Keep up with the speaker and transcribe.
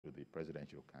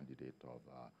presidential candidate of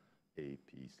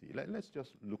APC. Let's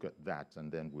just look at that,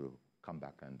 and then we'll come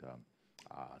back and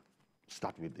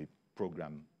start with the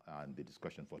program and the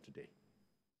discussion for today.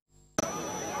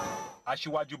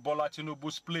 Asiwaju Bola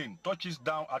Tinubu's plane touches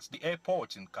down at the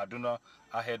airport in Kaduna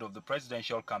ahead of the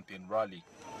presidential campaign rally.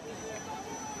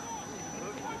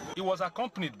 He was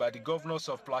accompanied by the governors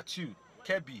of Plateau,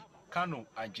 Kebbi, Kano,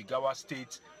 and Jigawa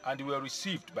states, and they were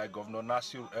received by Governor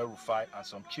Nasir El-Rufai and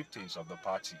some chieftains of the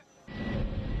party.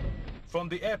 From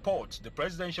the airport, the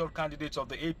presidential candidate of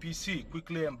the APC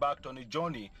quickly embarked on a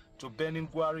journey to Benin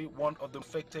Gwari, one of the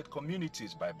affected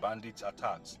communities by bandit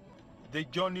attacks. They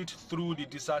journeyed through the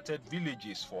deserted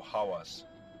villages for hours.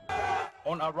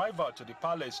 On arrival to the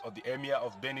palace of the Emir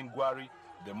of Benin Gwari,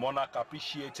 the monarch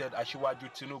appreciated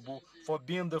Asiwaju Tinubu for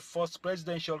being the first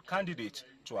presidential candidate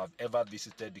to have ever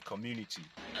visited the community.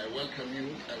 I welcome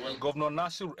you. Governor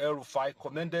Nasir El-Rufai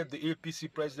commended the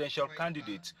APC presidential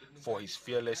candidate for his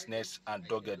fearlessness and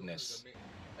doggedness.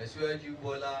 Asiwaju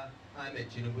Bola Ahmed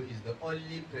Tinubu is the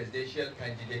only presidential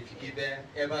candidate to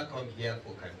ever come here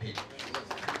for campaign.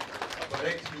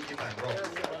 Correct me if I'm wrong.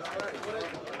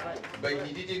 But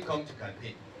he didn't come to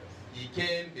campaign. He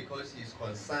came because he's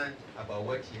concerned about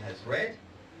what he has read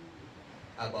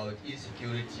about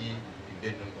insecurity in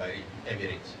Benin Gwari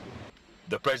Emirate.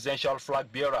 The presidential flag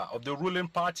bearer of the ruling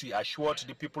party assured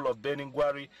the people of Benin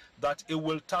Gwari that it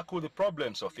will tackle the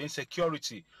problems of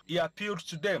insecurity. He appealed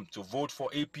to them to vote for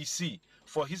APC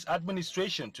for his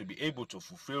administration to be able to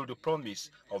fulfill the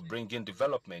promise of bringing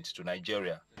development to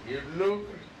Nigeria. You look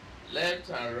left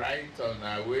and right on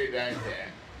our way down here.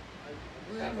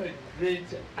 We have a great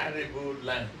arable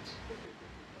land.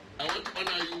 I want to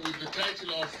honor you with the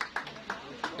title of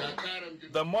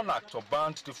Dakaran. The monarch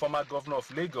turbaned the former governor of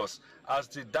Lagos as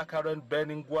the Dakaran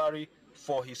Benin Gwari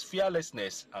for his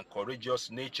fearlessness and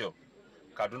courageous nature.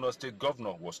 Kaduna State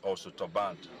Governor was also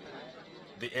turbaned.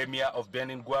 The Emir of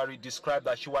Benin Gwari described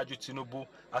Asiwaju Tinubu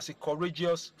as a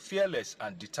courageous, fearless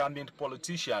and determined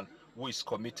politician who is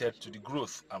committed to the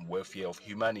growth and welfare of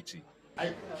humanity.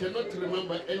 I cannot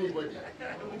remember anybody,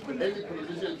 any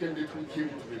politician candidate who came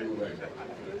to Benin Gwari.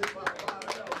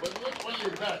 But not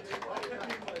only that,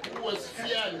 who was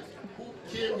fearless, who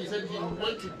came, he said he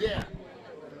want to dare.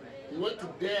 He want to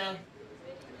dare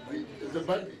the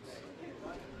bandits.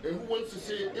 And who wants to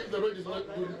say, if the road is not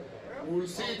good, we will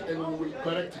see it and we will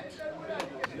correct it.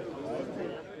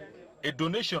 A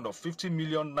donation of 50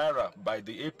 million naira by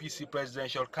the APC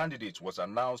presidential candidate was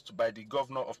announced by the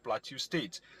governor of Plateau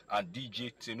State and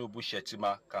DJ Tinubu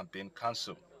Shetima Campaign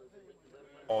Council.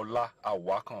 Ola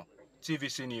Awakan,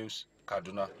 TVC News,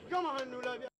 Kaduna.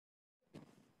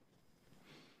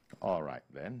 All right,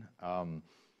 then.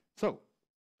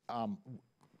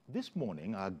 This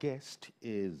morning, our guest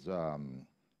is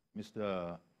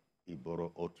Mr.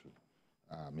 Iboro Otu.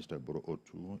 Mr. Iboro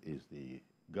Otu is the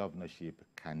governorship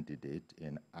candidate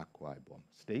in Akwa Ibom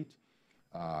State.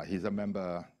 He's a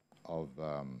member of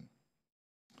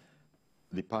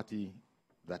the party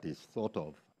that is thought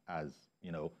of as,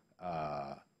 you know,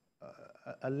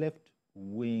 a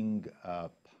left-wing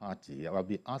party. I'll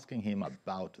be asking him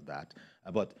about that.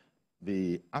 But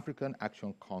the African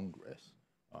Action Congress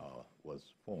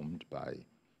was formed by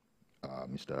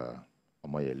Mr.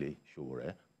 Omoyele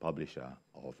Sowore, publisher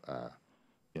of,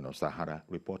 Sahara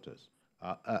Reporters.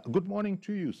 Good morning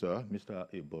to you, sir, Mr.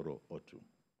 Iboro Otu.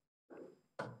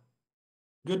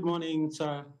 Good morning,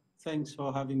 sir. Thanks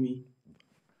for having me.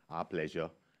 Our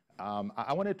pleasure.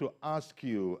 I wanted to ask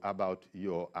you about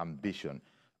your ambition.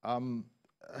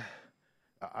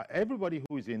 Everybody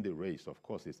who is in the race, of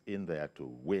course, is in there to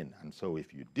win. And so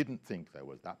if you didn't think there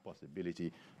was that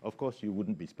possibility, of course, you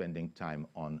wouldn't be spending time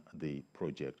on the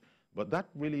project. But that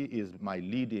really is my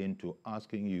lead in to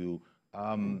asking you,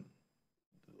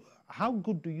 how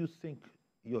good do you think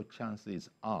your chances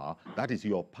are, that is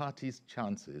your party's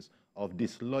chances, of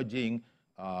dislodging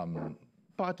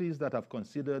parties that have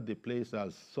considered the place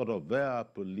as sort of their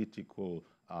political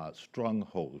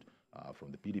stronghold,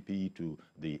 from the PDP to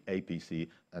the APC,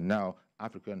 and now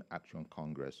African Action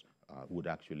Congress would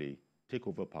actually take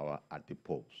over power at the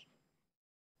polls?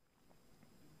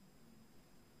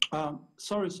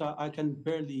 Sorry, sir, I can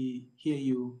barely hear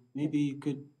you. Maybe you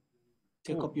could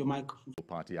take up your microphone.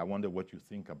 Party. I wonder what you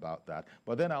think about that.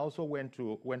 But then I also went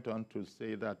on to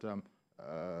say that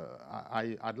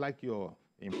I'd like your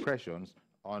impressions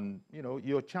on,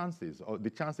 your chances, or the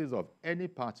chances of any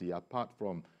party apart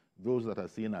from those that are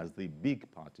seen as the big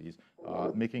parties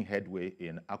making headway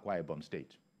in Akwa Ibom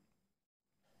State.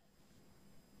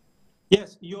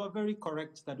 Yes, you are very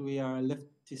correct that we are a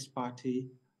leftist party.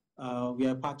 We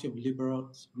are a party of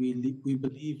liberals. We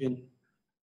believe in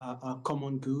a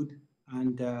common good.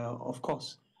 And of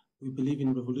course, we believe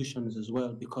in revolutions as well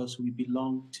because we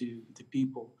belong to the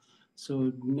people.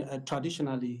 So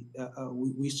traditionally,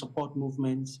 we support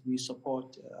movements, we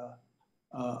support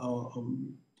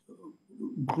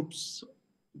groups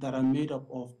that are made up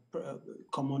of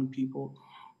common people,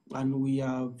 and we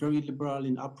are very liberal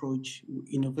in approach.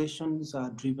 Innovations are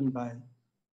driven by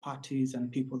parties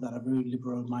and people that are very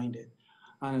liberal-minded.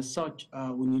 And as such,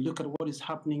 when you look at what is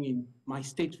happening in my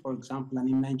state, for example, and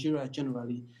in Nigeria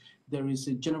generally, there is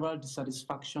a general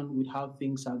dissatisfaction with how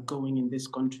things are going in this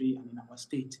country and in our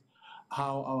state,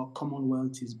 how our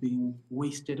commonwealth is being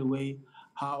wasted away,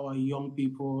 how our young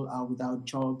people are without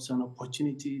jobs and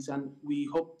opportunities. And we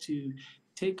hope to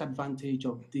take advantage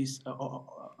of this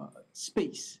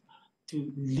space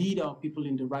to lead our people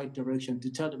in the right direction, to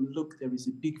tell them, look, there is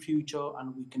a big future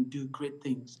and we can do great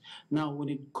things. Now, when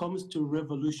it comes to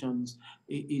revolutions,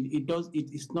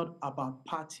 it's not about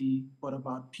party, but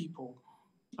about people.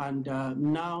 And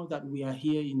now that we are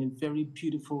here in a very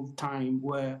beautiful time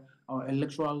where our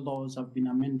electoral laws have been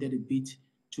amended a bit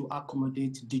to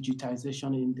accommodate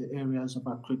digitization in the areas of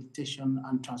accreditation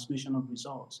and transmission of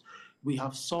results, we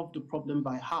have solved the problem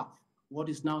by half. What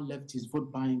is now left is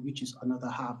vote buying, which is another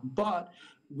half. But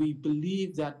we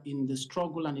believe that in the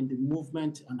struggle and in the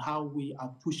movement and how we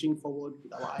are pushing forward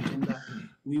with our agenda,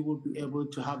 we will be able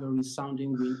to have a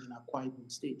resounding win in Akwa Ibom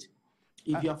State.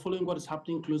 If you are following what is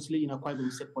happening closely in Akwa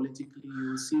Ibom State politically,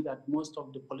 you will see that most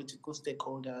of the political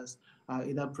stakeholders are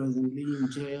either presently in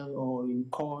jail or in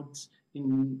courts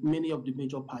in many of the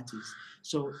major parties.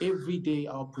 So every day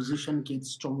our position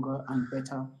gets stronger and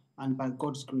better, and by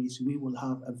God's grace, we will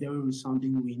have a very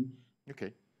resounding win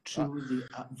through the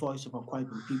voice of Akwa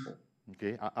Ibom people.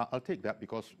 Okay, I'll take that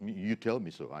because you tell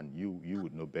me so, and you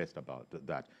would know best about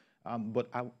that. But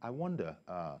I wonder,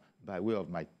 by way of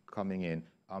my coming in,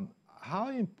 how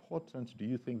important do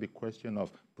you think the question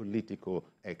of political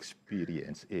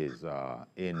experience is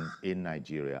in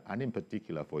Nigeria, and in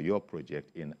particular for your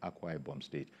project in Akwa Ibom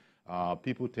State?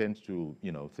 People tend to,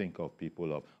 think of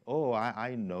people of, oh,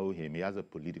 I know him. He has a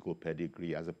political pedigree,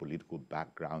 he has a political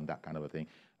background, that kind of a thing.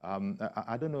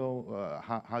 I don't know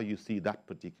how you see that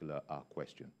particular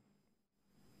question.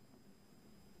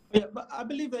 Yeah, but I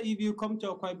believe that if you come to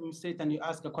Akwa Ibom State and you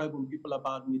ask Akwa Ibom people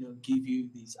about me, they'll give you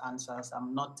these answers.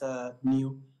 I'm not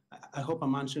new. I hope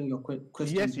I'm answering your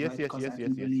question.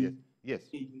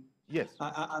 Yes.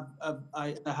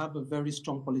 I have a very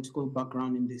strong political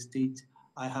background in the state.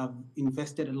 I have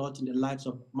invested a lot in the lives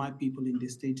of my people in the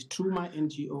state through my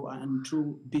NGO and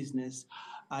through business.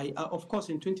 Of course,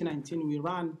 in 2019, we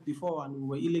ran before and we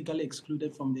were illegally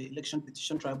excluded from the Election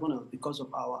Petition Tribunal because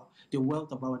of the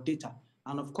wealth of our data.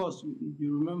 And of course,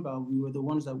 you remember we were the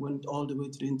ones that went all the way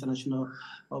to the international,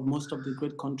 most of the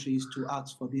great countries to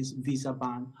ask for this visa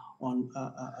ban on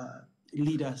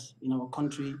leaders in our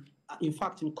country. In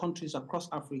fact, in countries across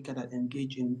Africa that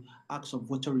engage in acts of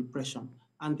voter repression.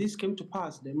 And this came to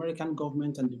pass. The American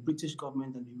government and the British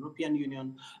government and the European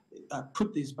Union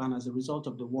put this ban as a result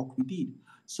of the work we did.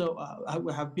 So I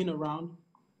have been around.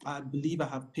 I believe I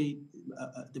have paid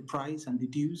the price and the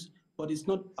dues, but it's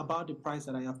not about the price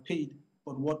that I have paid,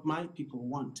 but what my people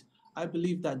want. I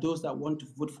believe that those that want to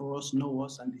vote for us know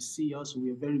us and they see us. We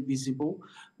are very visible.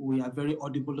 We are very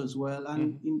audible as well.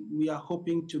 And we are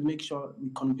hoping to make sure we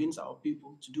convince our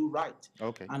people to do right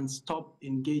and stop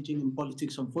engaging in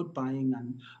politics of vote buying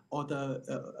and other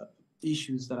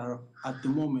issues that are at the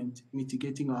moment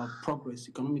mitigating our progress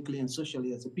economically and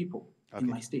socially as a people in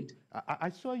my state. I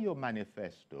saw your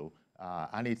manifesto,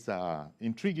 and it's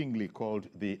intriguingly called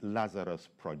the Lazarus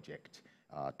Project.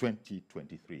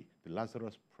 2023, the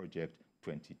Lazarus Project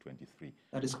 2023.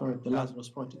 That is correct, the Lazarus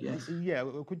Project, yes. Yeah,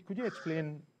 could you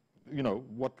explain,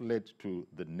 what led to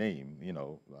the name,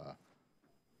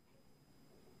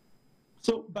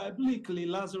 So biblically,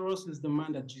 Lazarus is the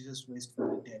man that Jesus raised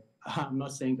from the dead. I'm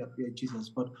not saying that we are Jesus,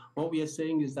 but what we are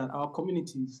saying is that our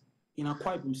communities in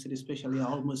Akwa Ibom State especially are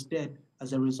almost dead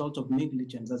as a result of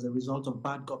negligence, as a result of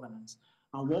bad governance.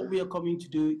 And what we are coming to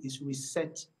do is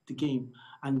reset the game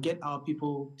and get our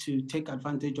people to take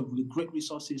advantage of the great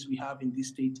resources we have in this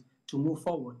state to move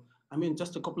forward. I mean,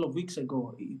 just a couple of weeks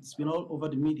ago, it's been all over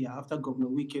the media after Governor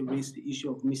Wike raised the issue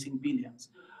of missing billions.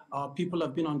 People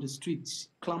have been on the streets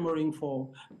clamoring for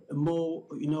more,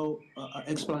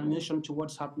 explanation to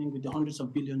what's happening with the hundreds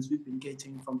of billions we've been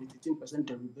getting from the 13%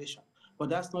 derivation. But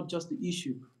that's not just the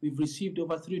issue. We've received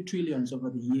over 3 trillion over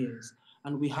the years,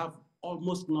 and we have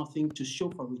almost nothing to show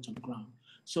for it on the ground.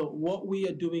 So what we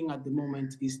are doing at the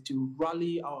moment is to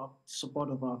rally our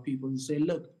support of our people and say,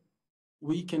 look,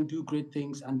 we can do great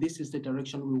things, and this is the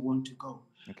direction we want to go.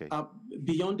 Okay.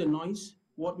 Beyond the noise,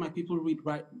 what my people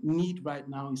need right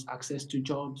now is access to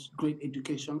jobs, great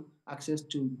education, access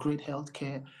to great health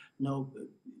care,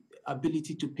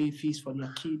 ability to pay fees for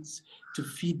their kids, to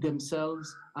feed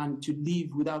themselves, and to live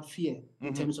without fear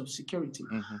in terms of security.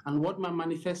 And what my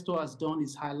manifesto has done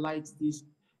is highlight these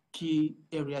key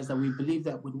areas that we believe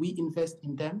that when we invest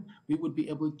in them, we would be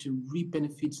able to reap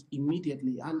benefits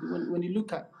immediately. And when you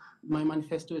look at my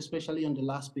manifesto, especially on the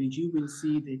last page, you will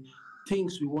see the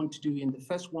things we want to do in the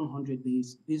first 100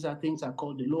 days. These are things that are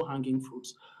called the low-hanging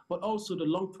fruits, but also the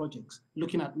long projects,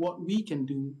 looking at what we can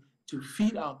do to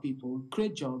feed our people,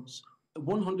 create jobs,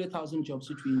 100,000 jobs,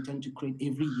 which we intend to create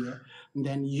every year, and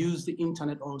then use the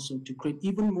internet also to create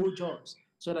even more jobs,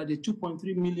 so that the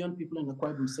 2.3 million people in the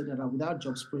Akwa Ibom State that are without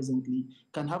jobs presently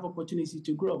can have opportunity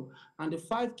to grow. And the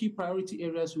 5 key priority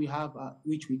areas we have,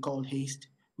 which we call HASTE,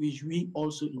 which we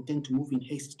also intend to move in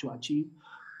haste to achieve,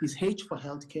 is H for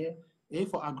healthcare, A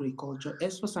for agriculture,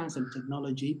 S for science and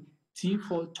technology, T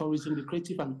for tourism, the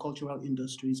creative and cultural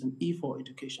industries, and E for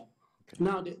education. Okay.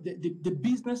 Now, the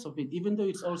business of it, even though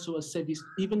it's also a service,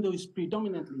 even though it's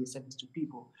predominantly a service to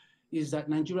people, is that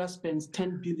Nigeria spends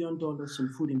 $10 billion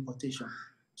on food importation.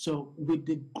 So with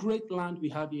the great land we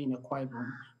have here in Akwa Ibom,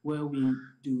 where we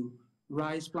do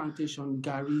rice plantation,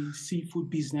 gari, seafood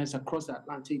business across the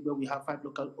Atlantic, where we have 5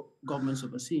 local governments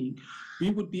overseeing,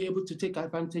 we would be able to take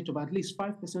advantage of at least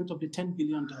 5% of the $10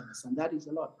 billion, and that is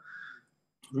a lot.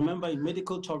 Remember, in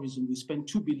medical tourism, we spend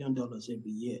 $2 billion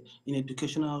every year. In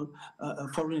educational,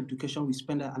 foreign education, we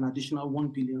spend an additional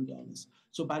 $1 billion.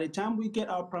 So by the time we get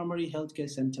our primary healthcare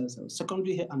centers, our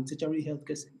secondary and tertiary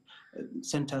healthcare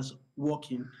centers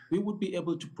working, we would be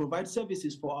able to provide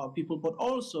services for our people, but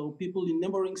also people in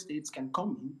neighboring states can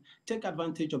come in, take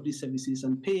advantage of these services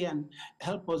and pay and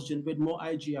help us generate more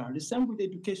IGR. The same with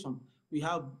education. We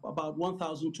have about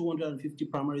 1,250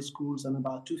 primary schools and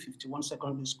about 251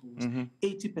 secondary schools,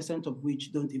 80% of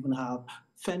which don't even have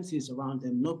fences around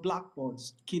them, no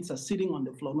blackboards. Kids are sitting on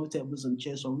the floor, no tables and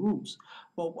chairs or rooms.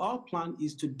 But our plan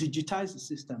is to digitize the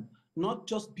system, not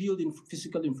just build in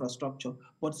physical infrastructure,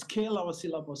 but scale our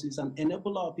syllabuses and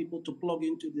enable our people to plug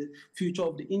into the future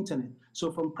of the internet. So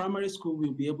from primary school,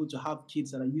 we'll be able to have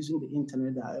kids that are using the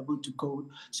internet, that are able to code.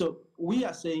 So we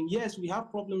are saying, yes, we have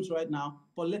problems right now,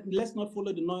 but let's not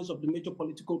follow the noise of the major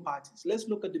political parties. Let's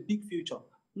look at the big future.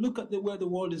 Look at where the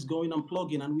world is going and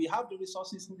plug in, and we have the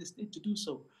resources in the state to do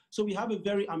so. So we have a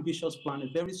very ambitious plan, a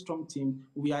very strong team.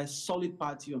 We are a solid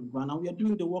party on ground, and we are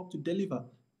doing the work to deliver.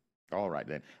 All right,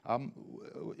 then.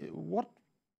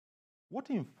 What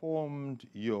informed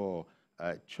your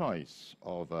choice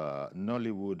of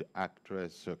Nollywood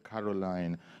actress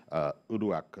Caroline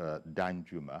Uduak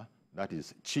Danjuma, that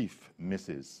is Chief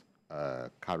Mrs.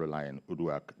 Caroline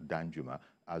Uduak Danjuma,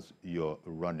 as your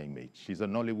running mate? She's a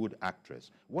Nollywood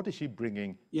actress. What is she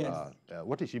bringing? Yes.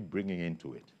 What is she bringing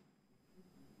into it?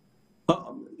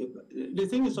 The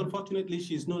thing is, unfortunately,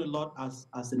 she's known a lot as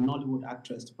a Nollywood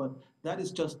actress, but that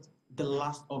is just the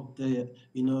last of the,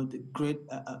 the great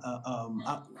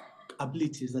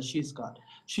abilities that she's got.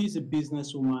 She's a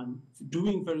businesswoman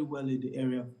doing very well in the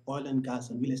area of oil and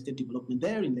gas and real estate development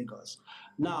there in Lagos.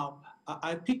 Now,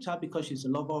 I picked her because she's a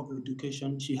lover of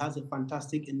education. She has a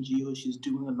fantastic NGO. She's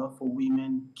doing a lot for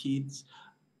women, kids,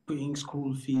 paying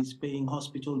school fees, paying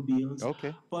hospital bills.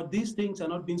 Okay. But these things are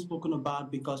not being spoken about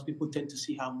because people tend to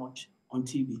see her much on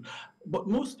TV. But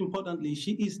most importantly,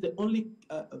 she is the only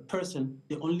person,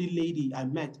 the only lady I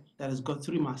met that has got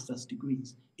 3 master's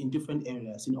degrees in different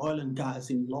areas, in oil and gas,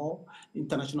 in law,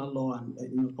 international law,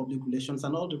 and public relations,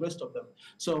 and all the rest of them.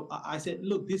 So I said,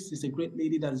 look, this is a great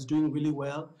lady that is doing really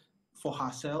well for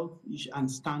herself and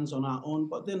stands on her own.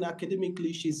 But then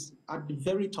academically, she's at the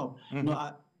very top.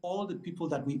 All the people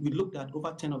that we looked at,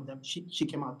 over 10 of them, she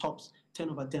came out tops, 10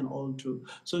 over 10 all through.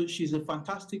 So she's a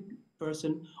fantastic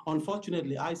person.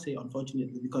 Unfortunately, I say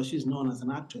unfortunately, because she's known as an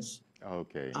actress.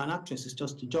 Okay. An actress is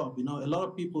just a job. A lot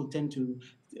of people tend to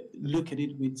look at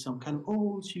it with some kind of,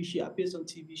 oh, she appears on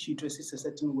TV, she dresses a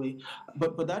certain way.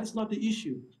 But that is not the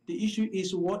issue. The issue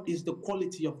is, what is the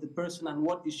quality of the person and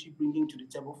what is she bringing to the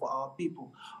table for our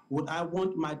people? Would I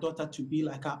want my daughter to be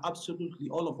like her? Absolutely.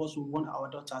 All of us would want our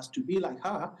daughters to be like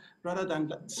her, rather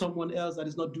than someone else that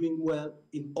is not doing well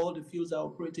in all the fields they're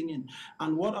operating in.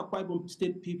 And what Akwa Ibom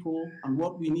State people and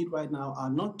what we need right now are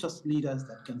not just leaders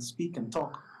that can speak and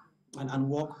talk and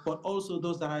walk, but also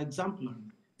those that are exemplary,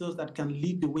 those that can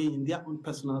lead the way in their own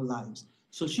personal lives.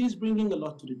 So she's bringing a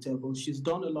lot to the table. She's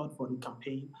done a lot for the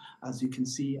campaign, as you can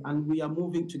see, and we are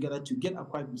moving together to get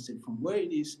Akwa Ibom State from where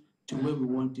it is to where we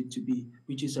want it to be,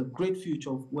 which is a great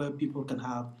future where people can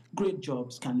have great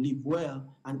jobs, can live well,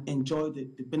 and enjoy the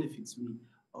benefits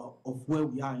of where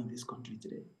we are in this country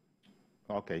today.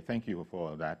 Okay, thank you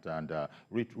for that. And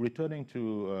returning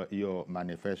to your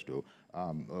manifesto,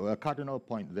 a cardinal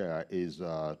point there is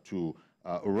to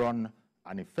run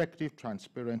an effective,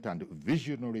 transparent, and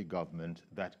visionary government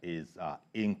that is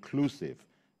inclusive,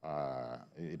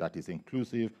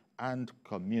 and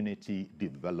community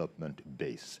development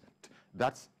based.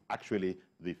 That's actually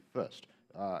the first.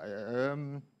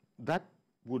 That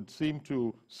would seem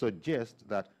to suggest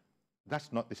that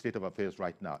that's not the state of affairs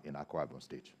right now in Akwa Ibom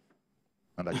State.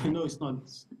 No, it's not.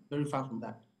 It's very far from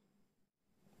that.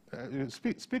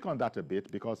 Speak on that a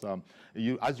bit, because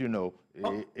as you know,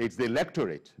 it's the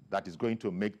electorate that is going to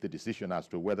make the decision as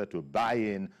to whether to buy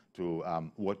in to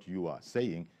what you are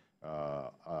saying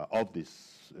of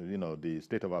this, the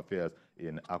state of affairs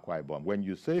in Akwa Ibom. When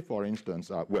you say, for instance,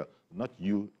 well, not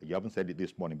you haven't said it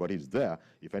this morning, but it's there.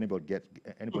 If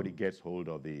anybody gets hold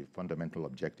of the fundamental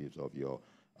objectives of your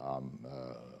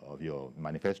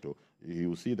manifesto, you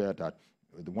will see there that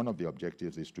one of the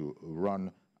objectives is to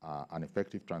run an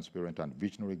effective, transparent, and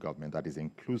visionary government that is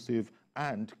inclusive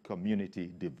and community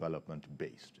development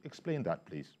based. Explain that,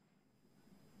 please.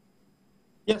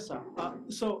 Yes, sir.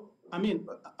 So, I mean,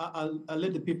 I'll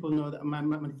let the people know that my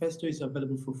manifesto is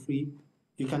available for free.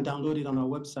 You can download it on our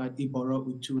website,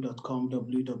 iboroutu.com,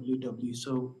 www.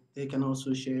 So they can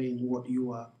also share in what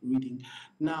you are reading.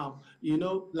 Now,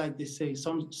 like they say,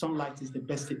 sunlight is the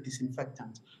best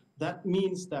disinfectant. That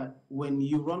means that when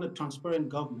you run a transparent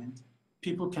government,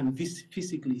 people can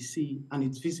physically see, and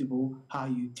it's visible, how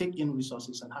you take in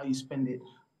resources and how you spend it,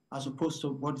 as opposed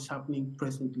to what is happening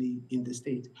presently in the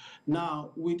state.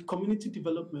 Now, with community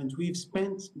development, we've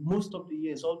spent most of the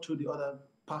years, all through the other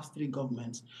past three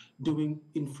governments, doing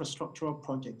infrastructural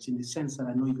projects in the sense that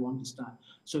I know you understand.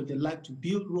 So they like to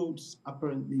build roads,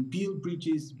 apparently, build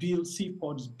bridges, build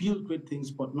seaports, build great things,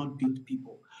 but not build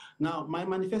people. Now, my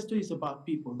manifesto is about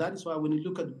people. That is why when you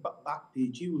look at the back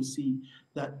page, you will see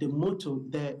that the motto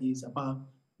there is about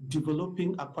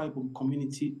developing Akwa Ibom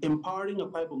community, empowering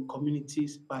Akwa Ibom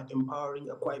communities by empowering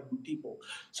Akwa Ibom people.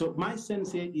 So my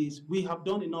sense here is we have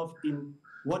done enough in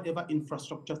whatever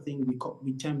infrastructure thing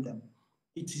we term them.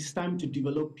 It is time to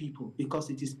develop people, because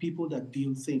it is people that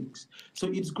build things. So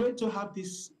it's great to have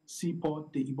this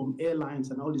seaport, the Ibom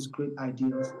Airlines, and all these great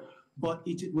ideas. But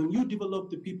when you develop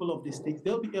the people of the state,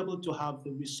 they'll be able to have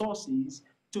the resources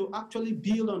to actually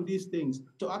build on these things,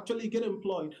 to actually get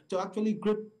employed, to actually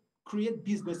create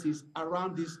businesses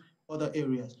around these other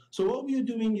areas. So what we are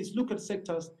doing is look at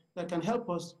sectors that can help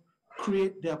us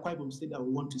create the Akwa Ibom state that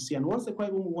we want to see. And what's the Akwa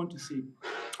Ibom we want to see?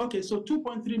 Okay, so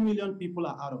 2.3 million people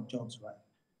are out of jobs, right?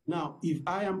 Now, if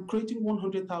I am creating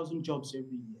 100,000 jobs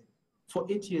every year, for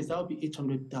 8 years, that would be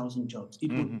 800,000 jobs.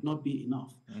 It would not be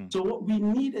enough. So what we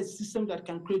need is a system that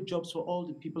can create jobs for all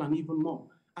the people and even more.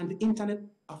 And the internet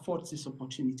affords this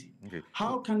opportunity. Okay.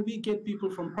 How can we get people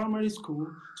from primary school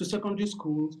to secondary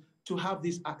schools to have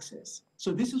this access?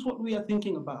 So this is what we are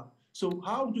thinking about. So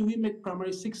how do we make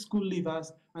primary 6 school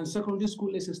leavers and secondary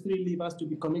school SS3 leavers to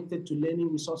be connected to learning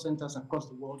resource centers across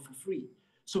the world for free?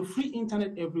 So free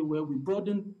internet everywhere. We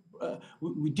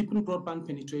deepen broadband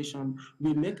penetration.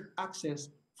 We make access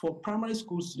for primary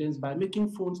school students by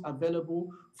making phones available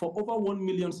for over 1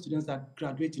 million students that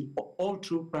graduate in all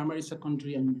through primary,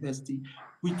 secondary, and university,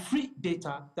 with free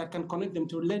data that can connect them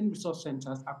to learning resource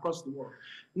centers across the world.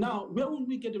 Now, where will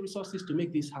we get the resources to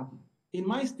make this happen? In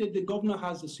my state, the governor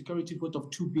has a security vote of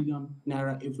 2 billion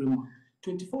naira every month,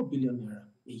 24 billion naira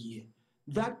a year.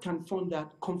 That can fund that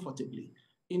comfortably.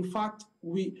 In fact,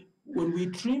 when we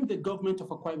trim the government of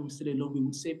Akwa Ibom State alone, we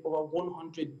would save over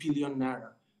 100 billion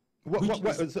naira.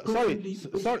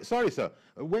 Sorry, sir.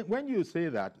 When you say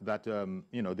that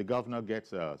the governor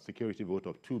gets a security vote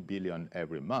of 2 billion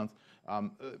every month,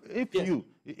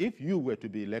 if you were to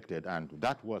be elected and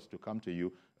that was to come to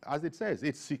you, as it says,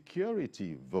 it's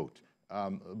security vote.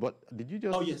 But did you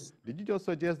just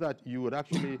suggest that you would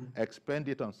actually expend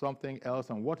it on something else?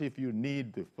 And what if you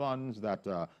need the funds that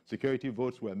security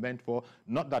votes were meant for?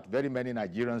 Not that very many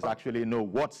Nigerians actually know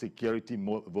what security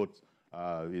votes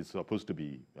is supposed to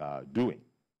be doing.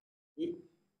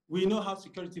 We know how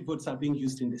security votes are being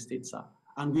used in the state, sir,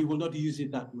 and we will not use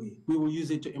it that way. We will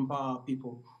use it to empower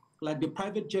people. Like the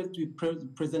private jet we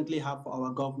presently have for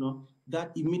our governor,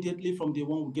 that immediately from day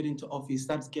one we get into office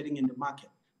starts getting in the market.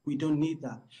 We don't need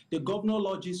that. The governor's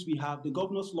lodges we have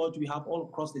all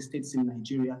across the states in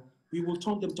Nigeria, we will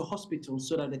turn them to hospitals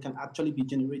so that they can actually be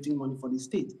generating money for the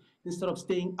state. Instead of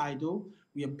staying idle,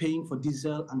 we are paying for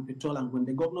diesel and petrol, and when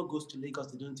the governor goes to Lagos,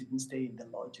 they don't even stay in the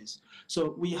lodges.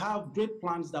 So we have great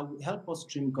plans that will help us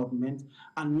stream government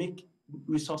and make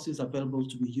resources available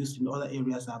to be used in other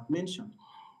areas I've mentioned.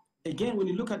 Again, when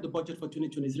you look at the budget for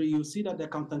 2023, you'll see that the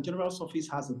Accountant General's Office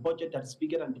has a budget that is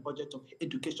bigger than the budget of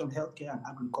education, healthcare, and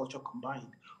agriculture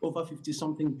combined, over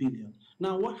 50-something billion.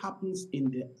 Now, what happens in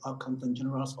the Accountant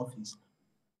General's Office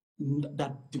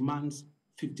that demands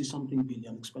 50-something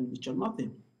billion expenditure?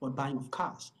 Nothing but buying of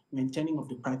cars, maintaining of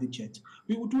the private jet.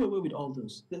 We will do away with all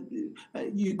those.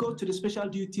 You go to the Special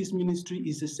Duties Ministry,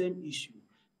 it's the same issue.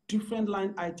 Different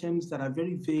line items that are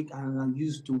very vague and are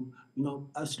used to,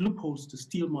 as loopholes to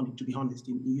steal money, to be honest,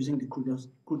 in using the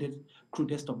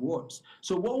crudest of words.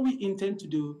 So what we intend to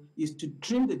do is to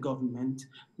trim the government,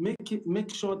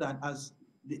 make sure that as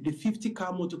the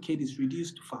 50-car motorcade is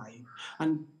reduced to 5,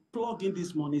 and plug in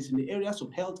these monies in the areas of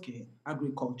healthcare,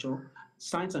 agriculture,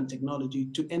 science and technology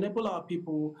to enable our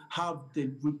people have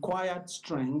the required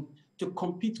strength to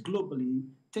compete globally,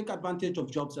 take advantage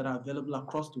of jobs that are available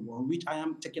across the world, which I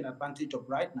am taking advantage of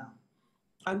right now.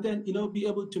 And then, be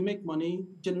able to make money,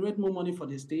 generate more money for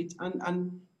the state,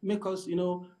 and make us,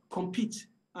 compete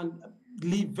and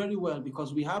live very well,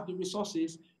 because we have the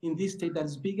resources in this state that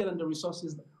is bigger than the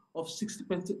resources of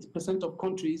 60% of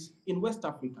countries in West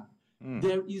Africa.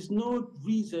 There is no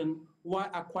reason why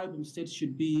Akwa Ibom State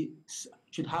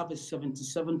should have a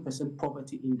 77%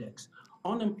 poverty index.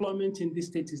 Unemployment in this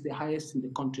state is the highest in the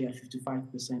country at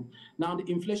 55%. Now,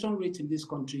 the inflation rate in this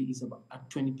country is about at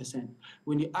 20%.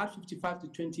 When you add 55 to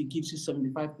 20, it gives you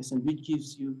 75%, which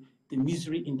gives you the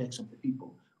misery index of the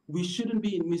people. We shouldn't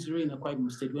be in misery in Akwa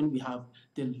Ibom State when we have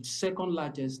the second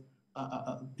largest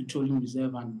petroleum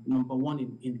reserve and number one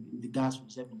in the gas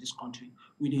reserve in this country,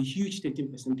 with a huge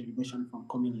 13% derivation from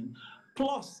coming in,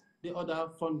 plus the other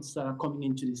funds that are coming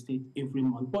into the state every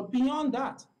month. But beyond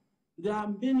that, there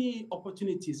are many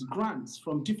opportunities, grants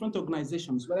from different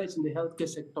organizations, whether it's in the healthcare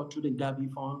sector through the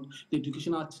Gavi Fund, the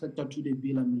educational sector through the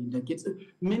Bill and Melinda Gates,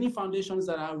 many foundations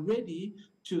that are ready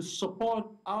to support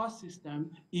our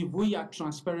system if we are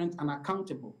transparent and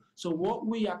accountable. So what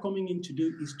we are coming in to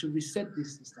do is to reset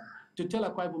this system, to tell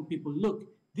Akwa Ibom people, look,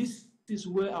 this is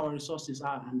where our resources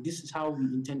are, and this is how we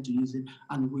intend to use it,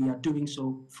 and we are doing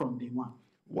so from day one.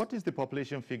 What is the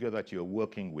population figure that you're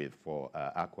working with for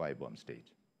Akwa Ibom State?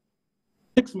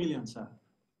 6 million, sir.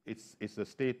 It's a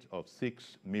state of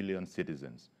 6 million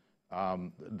citizens.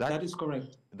 That is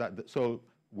correct.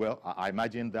 Well, I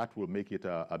imagine that will make it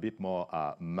a bit more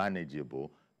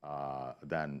manageable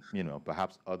than,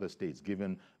 perhaps other states,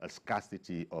 given a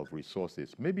scarcity of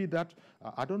resources. Maybe that,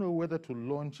 I don't know whether to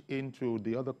launch into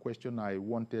the other question I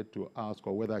wanted to ask,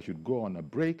 or whether I should go on a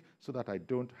break so that I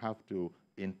don't have to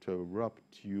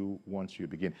interrupt you once you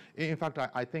begin. In fact,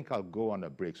 I think I'll go on a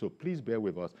break, so please bear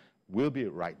with us. We'll be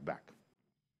right back.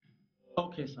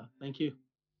 Okay, sir. Thank you.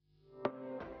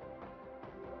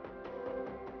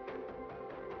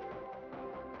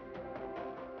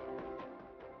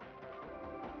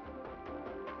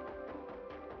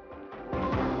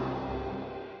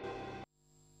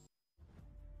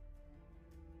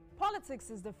 Politics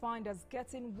is defined as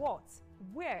getting what,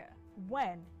 where,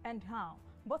 when, and how.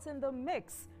 But in the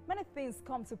mix, many things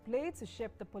come to play to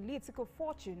shape the political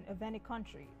fortune of any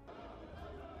country.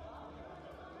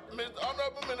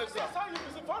 Honorable Minister, that's how you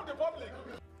misinform the public.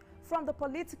 From the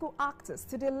political actors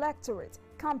to the electorate,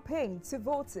 campaign to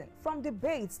voting, from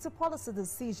debates to policy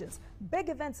decisions, big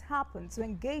events happen to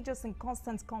engage us in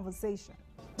constant conversation.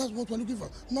 That's what we're looking for.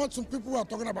 Not some people who are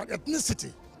talking about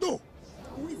ethnicity. No.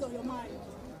 Who is on your mind?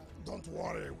 Don't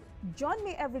worry. Join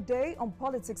me every day on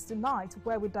Politics Tonight,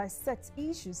 where we dissect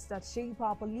issues that shape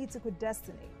our political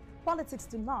destiny. Politics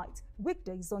Tonight,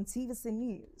 weekdays on TVC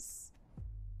News.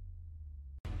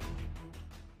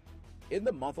 In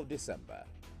the month of December,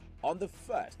 on the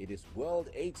 1st, it is World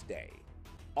AIDS Day.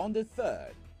 On the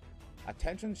 3rd,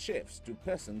 attention shifts to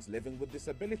persons living with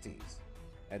disabilities.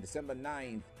 And December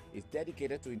 9th is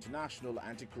dedicated to International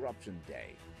Anti-Corruption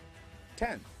Day.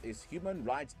 10th is Human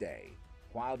Rights Day,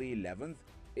 while the 11th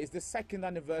is the 2nd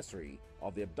anniversary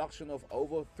of the abduction of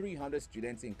over 300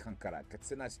 students in Kankara,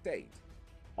 Katsina State.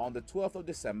 On the 12th of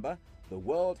December, the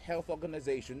World Health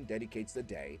Organization dedicates the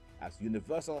day as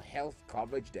Universal Health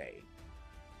Coverage Day.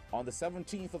 On the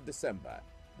 17th of December,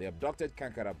 the abducted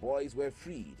Kankara boys were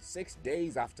freed 6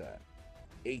 days after.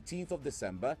 18th of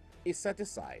December is set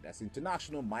aside as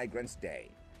International Migrants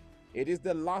Day. It is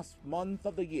the last month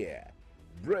of the year.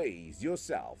 Brace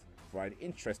yourself for an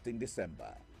interesting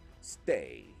December.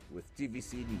 Stay with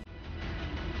TVC News.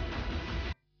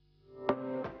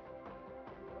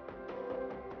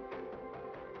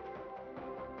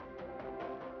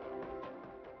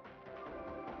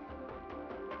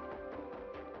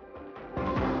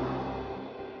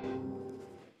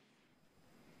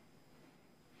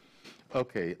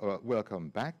 Okay, welcome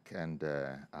back. And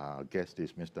our guest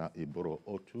is Mr. Iboro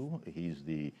Otu. He's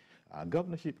the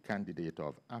governorship candidate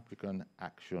of African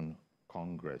Action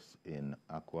Congress in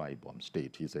Akwa Ibom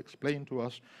State. He's explained to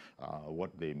us what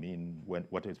they mean,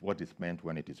 what is meant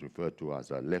when it is referred to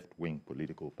as a left-wing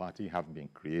political party, having been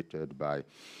created by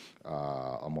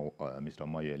Mr.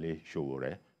 Moyele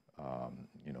Showore,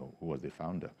 who was the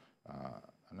founder,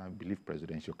 and I believe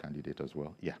presidential candidate as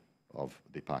well, of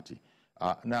the party.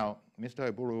 Now,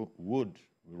 Mr. Iboro would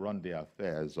run the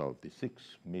affairs of the 6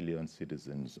 million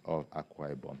citizens of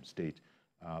Akwa Ibom State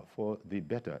for the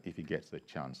better if he gets the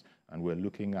chance. And we're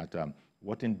looking at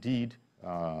what indeed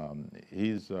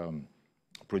his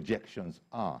projections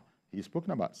are. He's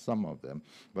spoken about some of them,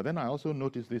 but then I also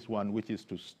noticed this one, which is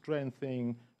to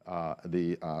strengthen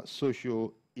the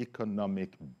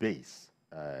socio-economic base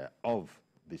of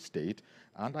the state.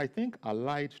 And I think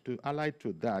allied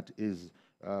to that is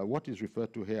what is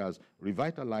referred to here as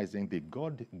revitalizing the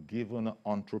God-given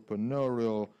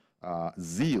entrepreneurial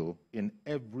zeal in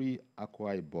every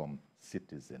Akwa Ibom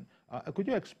citizen. Could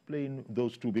you explain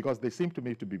those two? Because they seem to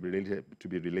me to be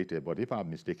related, but if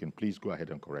I'm mistaken, please go ahead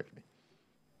and correct me.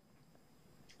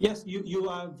 Yes, you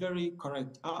are very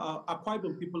correct. Akwa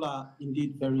Ibom people are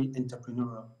indeed very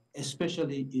entrepreneurial,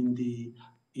 especially in the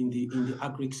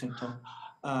agri sector.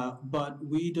 But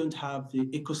we don't have the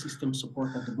ecosystem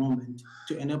support at the moment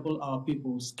to enable our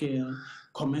people scale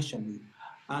commercially.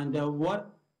 And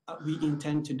what we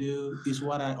intend to do is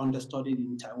what I understudied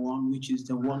in Taiwan, which is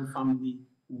the one family,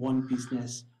 one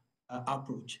business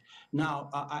approach.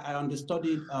 Now, I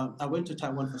understudied, I went to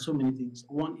Taiwan for so many things.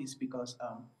 One is because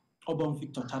Obon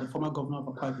Victor, the former governor of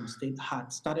Akwa Ibom State,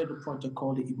 had started a project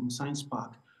called the Ibom Science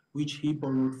Park, which he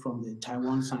borrowed from the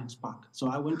Taiwan Science Park. So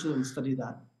I went to and studied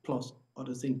that, plus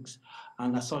other things.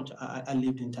 And as such, I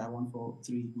lived in Taiwan for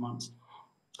 3 months.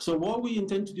 So what we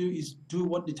intend to do is do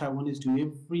what the Taiwanese do.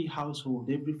 Every household,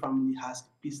 every family has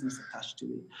business attached to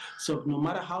it. So no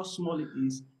matter how small it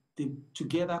is, they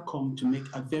together come to make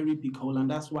a very big whole. And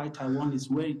that's why Taiwan is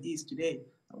where it is today,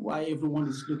 why everyone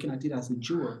is looking at it as a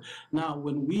jewel. Now,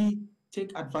 when we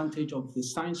take advantage of the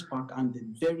science park and the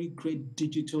very great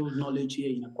digital knowledge here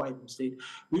in Akwa Ibom State,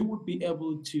 we would be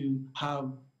able to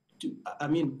have,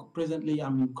 presently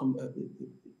I'm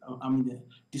in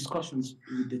discussions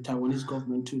with the Taiwanese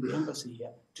government, to the embassy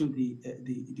here, to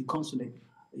the consulate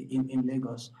in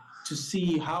Lagos, to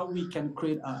see how we can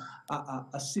create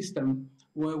a system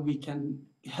where we can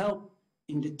help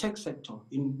in the tech sector,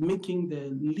 in making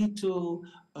the little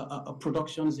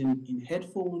productions in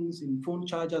headphones, in phone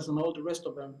chargers, and all the rest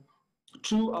of them,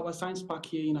 through our science park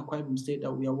here in Akwa Ibom State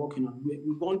that we are working on.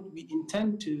 We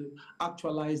intend to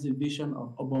actualize the vision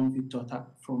of Obon Victor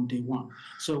from day one.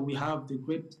 So we have the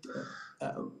great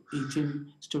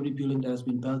 18-story building that has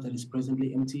been built that is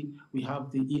presently empty. We have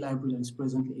the e-library that is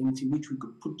presently empty, which we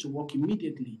could put to work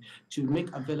immediately to make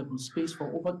available space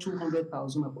for over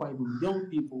 200,000 Akwa Ibom young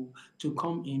people to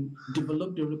come in,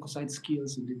 develop the requisite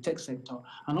skills in the tech sector,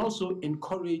 and also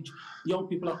encourage young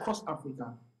people across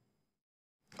Africa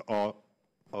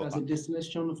as a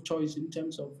destination of choice in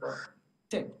terms of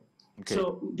tech. Okay.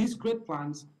 So these great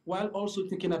plans, while also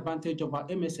taking advantage of our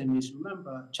MSMEs,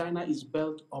 remember, China is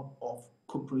built up of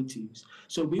cooperatives.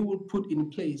 So we will put in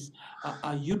place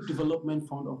a youth development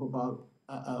fund of about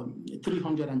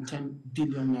 310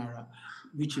 billion naira,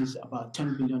 which is about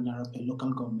 10 billion naira per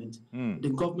local government. The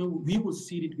government, we will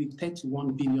seed it with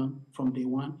 31 billion from day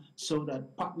one, so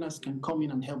that partners can come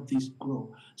in and help this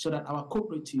grow, so that our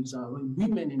cooperatives, our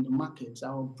women in the markets,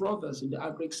 our brothers in the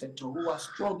agri sector who are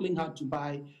struggling hard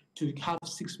to have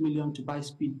 6 million to buy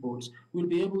speedboats, will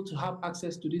be able to have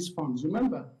access to these funds.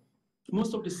 Remember,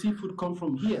 most of the seafood come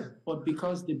from here, but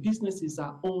because the businesses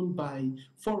are owned by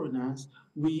foreigners,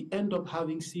 we end up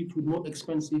having seafood more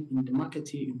expensive in the market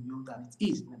here in Rio than it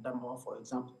is in Adamawa, for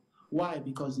example. Why?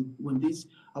 Because when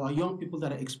our young people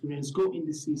that are experienced go in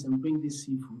the seas and bring this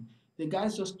seafood, the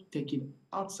guys just take it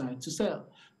outside to sell.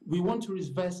 We want to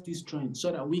reverse this trend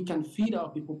so that we can feed our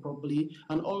people properly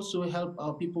and also help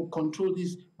our people control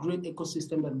this great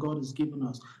ecosystem that God has given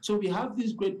us. So we have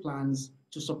these great plans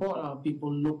to support our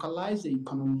people, localize the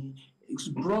economy,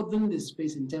 broaden the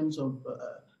space in terms of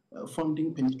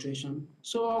funding penetration.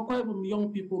 So our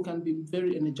young people can be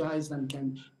very energized and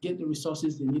can get the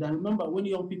resources they need. And remember, when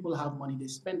young people have money, they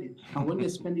spend it. And when they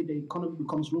spend it, the economy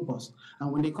becomes robust.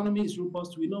 And when the economy is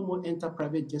robust, we no more enter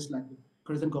private jets like the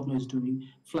present government is doing,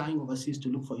 flying overseas to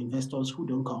look for investors who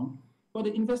don't come. But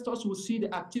the investors will see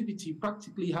the activity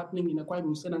practically happening in Akwa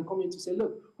Ibom State and come in to say,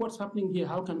 look, what's happening here?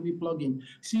 How can we plug in?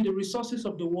 See, the resources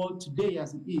of the world today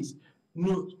as it is,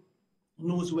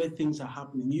 knows where things are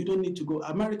happening. You don't need to go.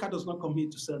 America does not come here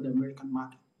to sell the American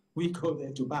market. We go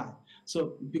there to buy.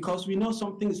 So because we know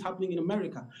something is happening in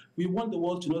America, we want the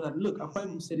world to know that, look, Akwa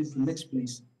Ibom State is the next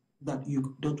place that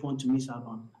you don't want to miss out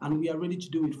on. And we are ready to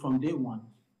do it from day one,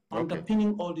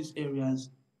 underpinning all these areas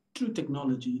through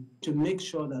technology to make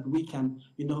sure that we can,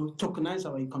 tokenize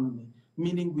our economy,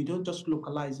 meaning we don't just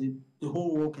localize it, the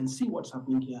whole world can see what's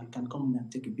happening here and can come in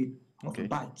and take a bit of a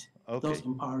bite, thus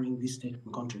empowering this state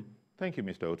and country. Thank you,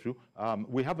 Mr. Otu.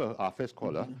 We have our first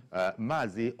caller.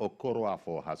 Mazi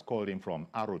Okoroafo has called in from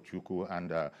Arochukwu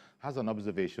and has an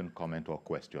observation, comment, or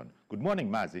question. Good morning,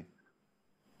 Mazi.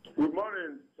 Good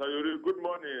morning, Sayuri. Good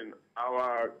morning,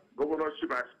 our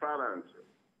governorship aspirant,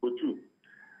 Otu.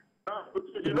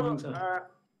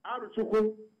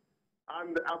 Arochukwu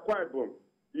and Akwa Ibom,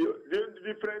 the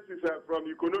difference is from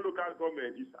Ikono local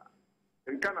government is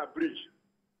Nkana Bridge.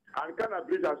 And Nkana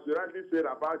Bridge, as you rightly said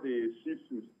about the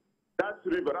seafood, that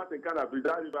river, that Nkana Bridge,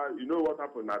 that river, you know what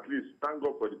happened at least. Thank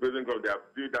God for the president government, they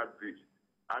have built that bridge.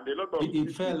 And a lot of...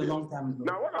 It fell a long time ago.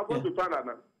 Now, what I want to find out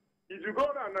now, if you go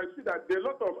around and see that there are a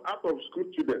lot of out-of-school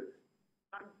students,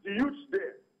 and the youths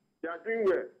there, they are doing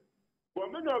well.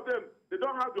 But many of them, they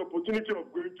don't have the opportunity of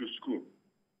going to school.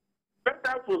 When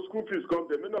time for school fees come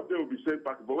there, many of them will be sent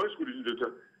back. But when school is in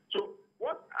the so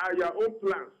what are your own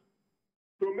plans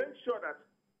to make sure that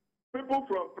people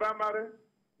from primary,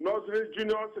 nursery,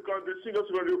 junior, secondary, senior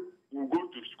secondary will go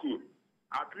to school?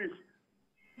 At least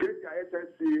get their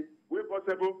SSC, where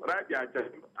possible, write their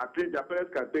exam. At least their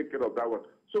parents can take care of that one.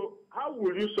 So how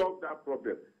will you solve that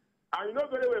problem? And you know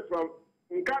very well from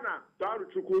Nkana to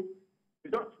Arochukwu, you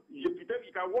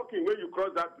can walk in when you cross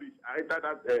that bridge and enter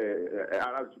that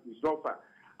it's not far.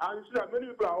 And you see that many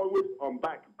people are always on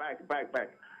back.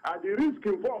 And the risk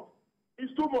involved is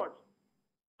too much.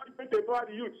 You can empower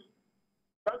the youth.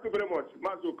 Thank you very much.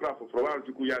 Mazo Krafo from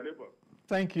Arochukwu, your neighbor.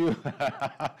 Thank you.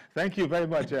 Thank you very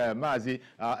much, Mazi,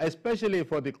 especially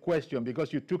for the question,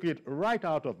 because you took it right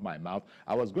out of my mouth.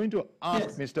 I was going to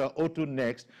ask Mr. Otu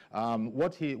next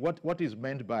what is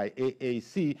meant by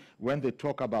AAC when they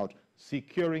talk about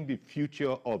securing the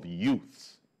future of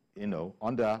youths,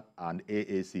 under an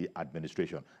AAC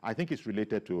administration. I think it's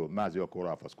related to Mazi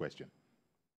Okorafo's question.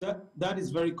 That is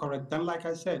very correct. And like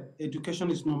I said, education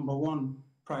is number one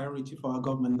priority for our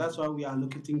government. That's why we are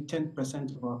allocating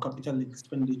 10% of our capital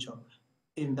expenditure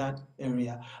in that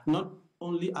area. Not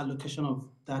only allocation of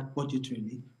that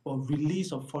budgetarily, but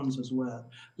release of funds as well.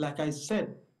 Like I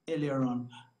said earlier on,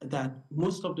 that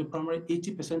most of the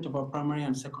 80% of our primary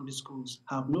and secondary schools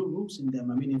have no rooms in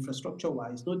them. I mean,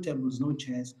 infrastructure-wise, no tables, no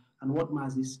chairs. And what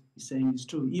Maz is saying is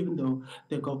true, even though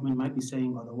the government might be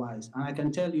saying otherwise. And I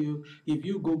can tell you, if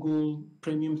you Google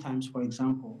Premium Times, for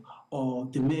example, or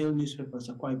the Mail newspapers,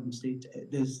 Akwa Ibom State,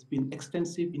 there's been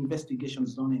extensive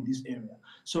investigations done in this area.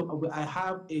 So I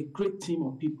have a great team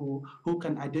of people who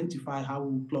can identify how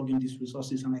we plug in these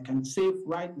resources. And I can say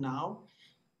right now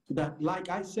that, like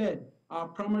I said, our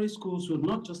primary schools will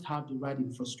not just have the right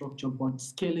infrastructure, but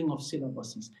scaling of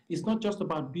syllabuses. It's not just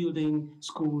about building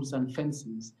schools and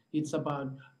fences. It's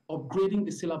about upgrading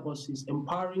the syllabuses,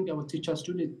 empowering our teachers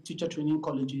through the teacher training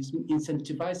colleges,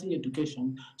 incentivizing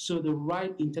education so the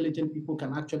right intelligent people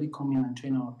can actually come in and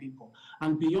train our people.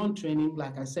 And beyond training,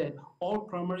 like I said, all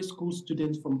primary school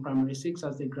students from primary 6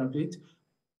 as they graduate,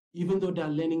 even though they're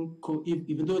learning,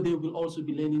 even though they will also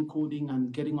be learning coding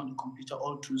and getting on the computer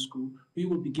all through school, we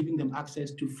will be giving them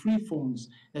access to free phones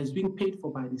that is being paid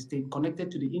for by the state,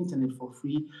 connected to the internet for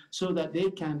free, so that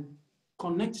they can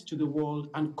connect to the world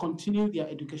and continue their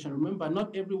education. Remember,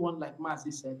 not everyone, like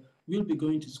Mazi said, will be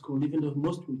going to school, even though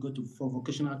most will go for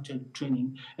vocational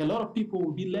training. A lot of people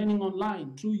will be learning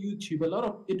online through YouTube. A lot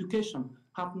of education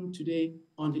happening today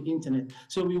on the internet.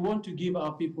 So we want to give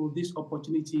our people this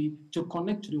opportunity to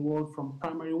connect to the world from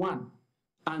primary 1.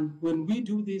 And when we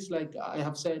do this, like I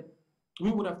have said,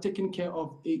 we would have taken care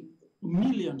of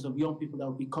millions of young people that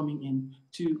will be coming in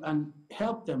to and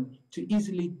help them to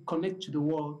easily connect to the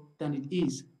world than it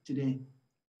is today.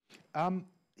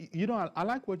 I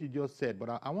like what you just said,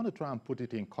 but I want to try and put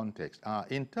it in context.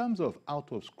 In terms of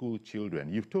out-of-school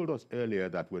children, you've told us earlier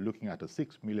that we're looking at a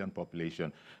 6 million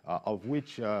population, of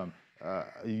which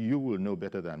you will know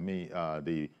better than me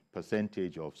the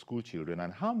percentage of school children,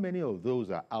 and how many of those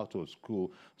are out of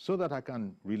school, so that I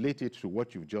can relate it to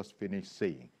what you've just finished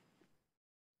saying.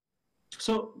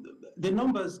 So the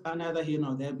numbers are neither here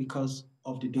nor there because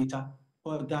of the data,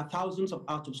 but there are thousands of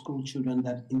out-of-school children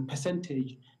that in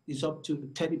percentage is up to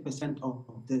 30% of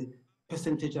the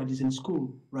percentage that is in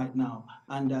school right now.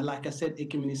 And like I said,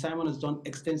 Ekimini Simon has done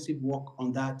extensive work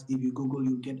on that. If you Google,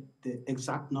 you'll get the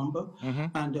exact number.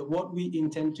 And what we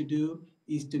intend to do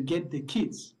is to get the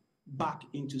kids back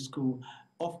into school.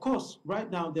 Of course,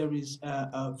 right now there is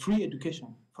free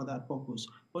education for that purpose,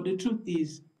 but the truth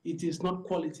is it is not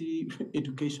quality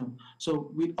education.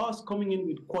 So with us coming in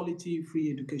with quality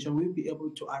free education, we'll be able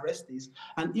to arrest this.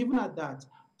 And even at that,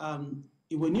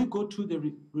 when you go through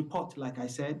the report, like I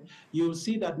said, you'll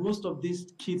see that most of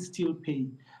these kids still pay.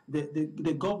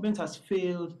 The government has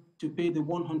failed to pay the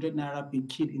 100 naira per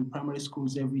kid in primary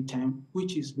schools every term,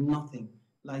 which is nothing.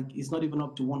 Like, it's not even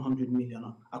up to 100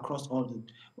 million across all the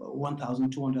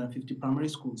 1,250 primary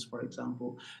schools, for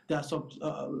example. There are some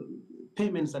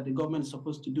payments that the government is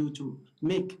supposed to do to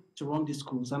run these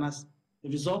schools. And as a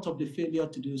result of the failure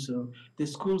to do so, the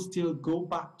schools still go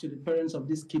back to the parents of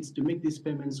these kids to make these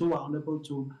payments who are unable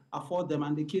to afford them,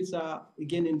 and the kids are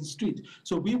again in the street.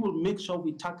 So we will make sure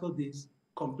we tackle this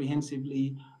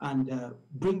comprehensively and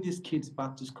bring these kids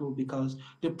back to school, because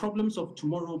the problems of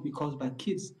tomorrow will be caused by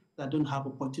kids that don't have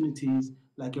opportunities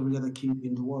like every other kid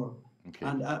in the world. Okay.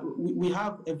 And we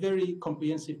have a very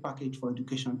comprehensive package for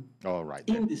education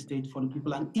in the state for the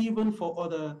people, and even for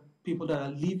other people that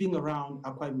are living around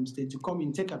Akwa Ibom State to come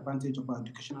and take advantage of our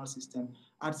educational system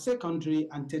at secondary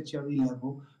and tertiary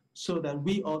level, so that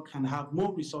we all can have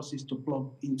more resources to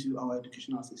plug into our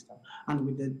educational system. And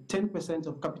with the 10%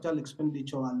 of capital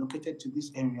expenditure allocated to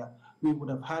this area, we would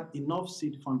have had enough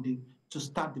seed funding to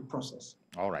start the process.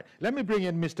 All right. Let me bring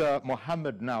in Mr.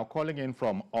 Mohammed now, calling in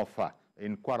from Offa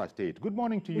in Kwara State. Good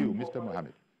morning to you, Mr.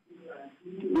 Mohammed.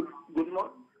 Good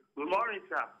morning,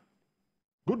 sir.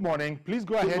 Good morning. Please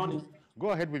go ahead.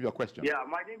 Go ahead with your question. Yeah,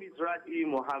 my name is Raji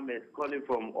Mohammed, calling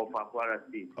from Offa, Kwara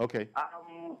State. Okay.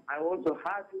 I want to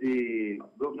ask the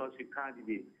governorship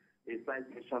candidate a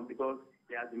slight question, because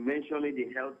he has been mentioning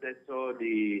the health sector,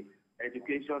 the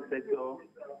education sector.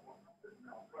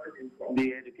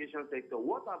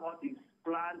 What about his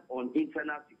plan on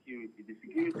internal security, the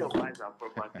security of lives and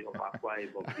property of Akwa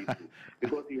Ibom people?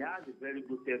 Because he has a very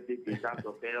good template in terms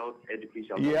of health,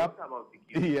 education. Yep. What about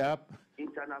security? Yep.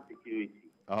 Internal security.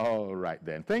 All right,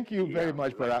 then. Thank you very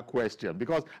much for that question,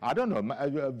 because I don't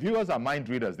know, viewers are mind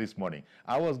readers this morning.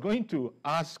 I was going to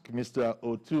ask Mr.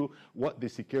 Otu what the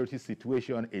security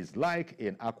situation is like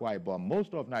in Akwa Ibom.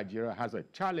 Most of Nigeria has a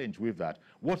challenge with that.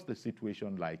 What's the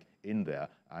situation like in there,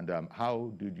 and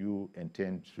how did you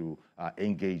intend to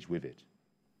engage with it?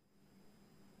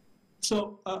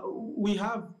 So we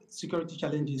have security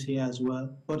challenges here as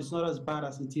well, but it's not as bad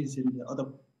as it is in the other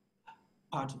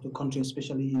part of the country,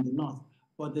 especially in the north.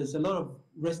 But there's a lot of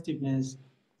restiveness,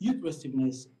 youth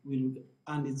restiveness,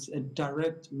 and it's a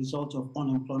direct result of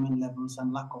unemployment levels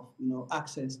and lack of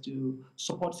access to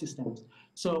support systems.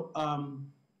 So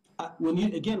when you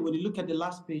look at the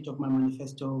last page of my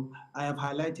manifesto, I have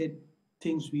highlighted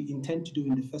things we intend to do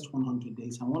in the first 100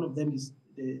 days, and one of them is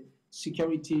the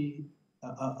security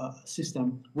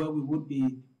system, where we would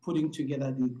be putting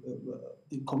together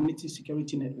the community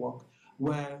security network,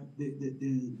 where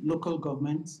the local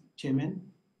government chairman,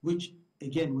 which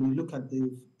again, when you look at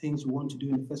the things we want to do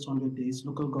in the first 100 days,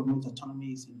 local government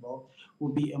autonomy is involved,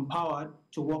 will be empowered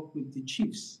to work with the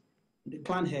chiefs, the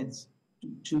clan heads,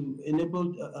 to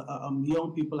enable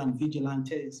young people and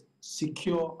vigilantes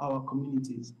secure our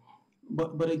communities.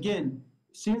 But again,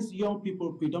 since young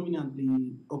people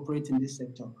predominantly operate in this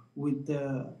sector, with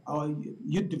our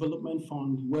Youth Development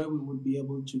Fund, where we would be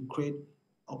able to create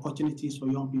opportunities for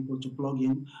young people to plug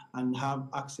in and have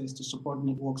access to support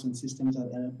networks and systems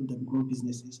that enable them grow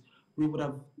businesses, we would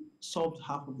have solved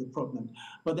half of the problem.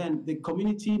 But then the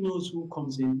community knows who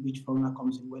comes in, which foreigner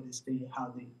comes in, where they stay,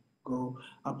 how they go.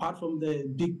 Apart from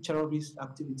the big terrorist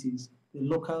activities, the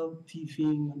local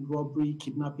thieving and robbery,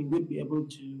 kidnapping, we'd be able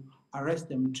to arrest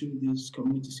them through this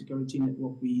community security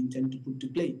network we intend to put to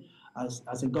play as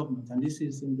a government. And this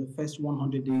is in the first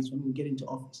 100 days when we get into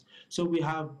office. So we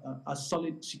have a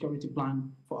solid security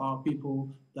plan for our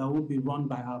people that will be run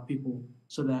by our people,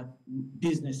 so that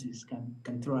businesses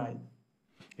can thrive.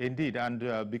 Indeed,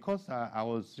 and because I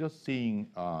was just seeing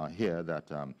here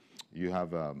that you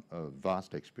have a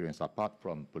vast experience, apart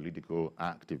from political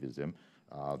activism,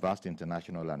 vast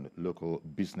international and local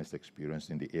business experience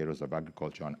in the areas of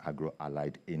agriculture and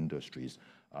agro-allied industries,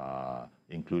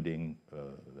 including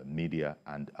media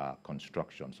and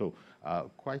construction. So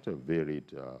quite a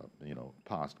varied,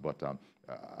 past. But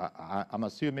I'm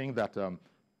assuming that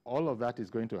all of that is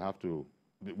going to have to,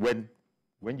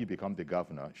 when you become the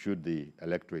governor, should the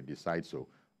electorate decide so,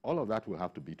 all of that will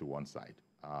have to be to one side.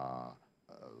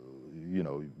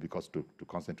 Because to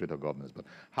concentrate on governance. But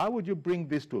how would you bring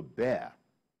this to bear,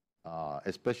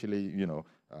 especially,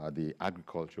 the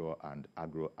agriculture and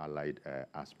agro-allied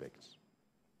aspects?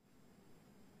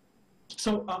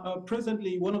 So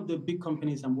presently, one of the big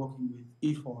companies I'm working with,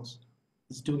 eForce,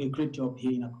 is doing a great job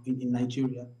here in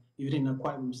Nigeria, even in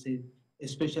Akwa Ibom State,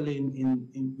 especially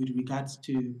with regards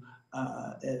to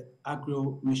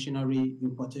agro machinery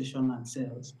importation and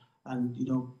sales, and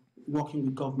working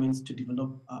with governments to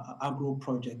develop agro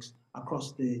projects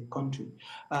across the country.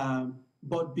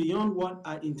 But beyond what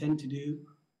I intend to do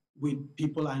with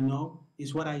people I know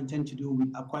is what I intend to do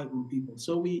with Akwa Ibom people.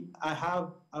 So I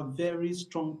have a very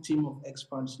strong team of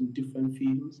experts in different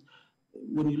fields.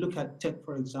 When you look at tech,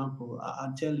 for example,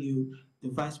 I'll tell you the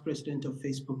vice president of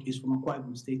Facebook is from Akwa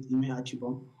Ibom State,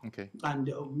 Ibom. Okay.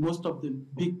 And most of the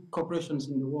big corporations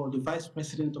in the world, the vice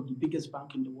president of the biggest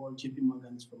bank in the world, JP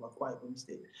Morgan, is from Akwa Ibom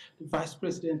State. The vice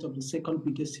president of the second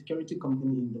biggest security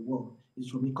company in the world is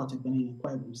from Ikotegbeni in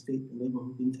Akwa Ibom State, the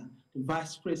neighborhood intern. The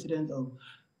vice president of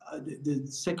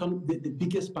the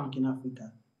biggest bank in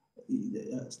Africa,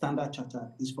 Standard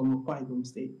Chartered, is from Akwa Ibom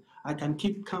State. I can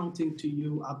keep counting to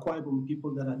you Akwa Ibom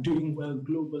people that are doing well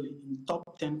globally in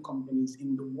top 10 companies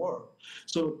in the world.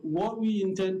 So what we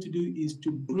intend to do is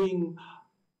to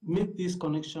make this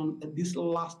connection, this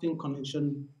lasting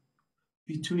connection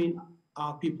between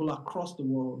our people across the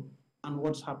world and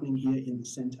what's happening here in the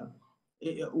center.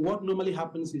 What normally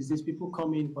happens is these people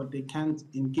come in, but they can't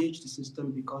engage the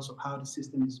system because of how the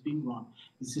system is being run.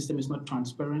 The system is not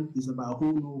transparent. It's about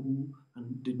who know who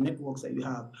and the networks that you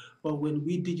have. But when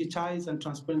we digitize and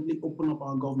transparently open up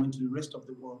our government to the rest of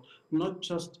the world, not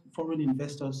just foreign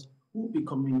investors who will be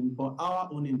coming in, but our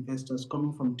own investors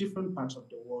coming from different parts of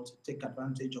the world to take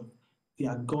advantage of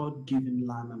their God-given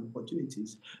land and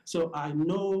opportunities. So I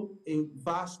know a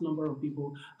vast number of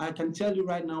people. I can tell you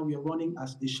right now, we are running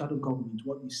as a shadow government,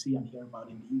 what you see and hear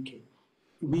about in the UK.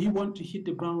 We want to hit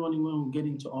the ground running when we get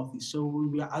into office. So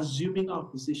we are assuming our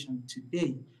position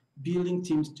today, building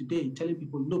teams today, telling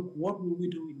people, look, what will we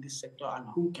do in this sector and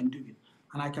who can do it?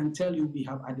 And I can tell you we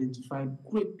have identified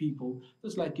great people.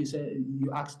 Just like you said,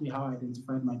 you asked me how I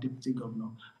identified my deputy governor.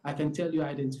 I can tell you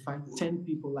I identified 10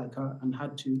 people like her and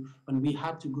we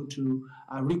had to go through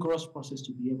a rigorous process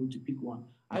to be able to pick one.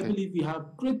 Okay. I believe we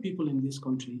have great people in this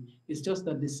country. It's just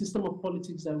that the system of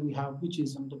politics that we have, which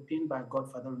is underpinned by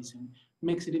godfatherism,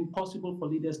 makes it impossible for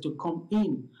leaders to come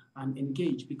in and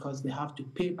engage because they have to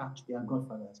pay back to their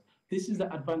godfathers. This is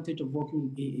the advantage of working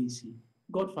with AAC.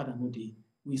 Godfather no day.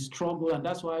 We struggle, and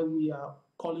that's why we are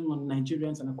calling on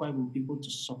Nigerians and Akwa Ibom people to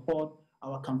support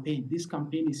our campaign. This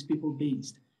campaign is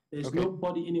people-based. There's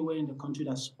nobody anywhere in the country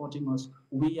that's supporting us.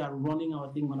 We are running our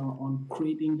thing on our own,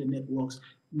 creating the networks,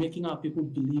 making our people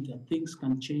believe that things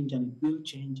can change and it will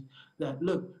change. That,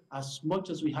 look, as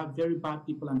much as we have very bad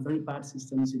people and very bad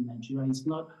systems in Nigeria, it's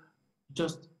not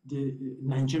just the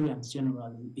Nigerians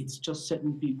generally, it's just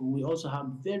certain people. We also have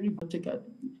very big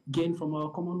gain from our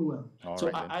Commonwealth.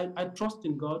 I trust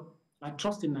in God, I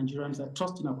trust in Nigerians, I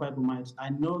trust in Akwa Ibomites. I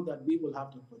know that we will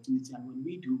have the opportunity, and when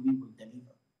we do, we will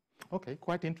deliver. Okay,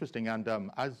 quite interesting. And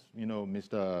as you know,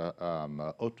 Mr.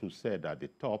 Otu said at the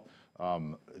top,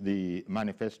 the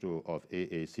manifesto of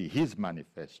AAC, his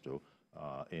manifesto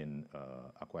in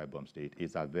Akwa Ibom State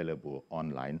is available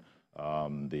online.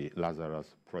 The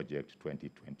Lazarus Project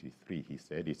 2023, he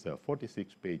said. It's a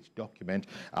 46-page document.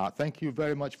 Thank you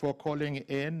very much for calling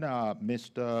in,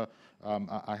 Mr.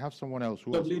 I have someone else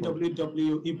who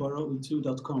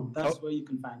www.iboro2.com. That's where you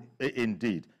can find it.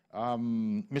 Indeed.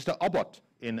 Mr. Obot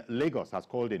in Lagos has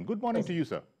called in. Good morning to you,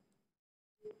 sir.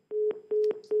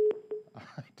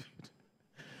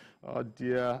 Oh,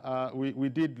 dear. We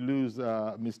did lose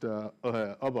Mr.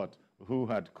 Obot, who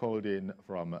had called in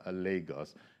from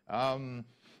Lagos.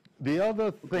 The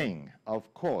other thing,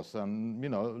 of course, you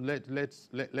know,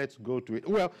 let's go to it.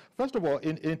 Well, first of all,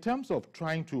 in terms of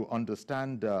trying to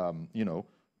understand,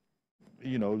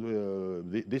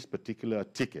 this particular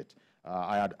ticket,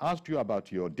 I had asked you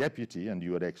about your deputy, and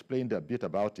you had explained a bit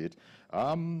about it.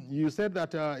 You said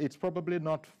that it's probably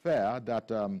not fair that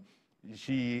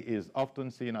she is often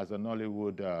seen as a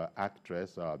Nollywood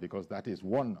actress because that is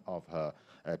one of her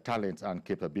talents and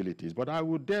capabilities. But I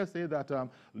would dare say that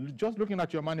just looking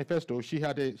at your manifesto, she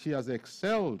has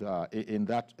excelled in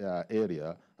that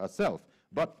area herself.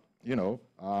 But you know,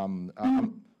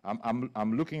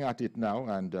 I'm looking at it now,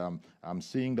 and I'm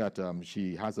seeing that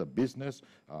she has a business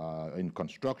in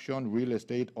construction, real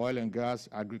estate, oil and gas,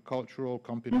 agricultural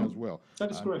company as well.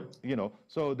 That is correct. You know,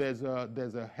 so there's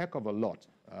a heck of a lot.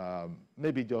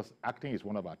 Maybe just acting is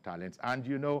one of our talents, and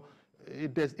you know,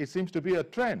 it seems to be a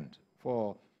trend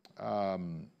for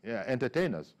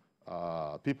entertainers,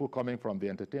 people coming from the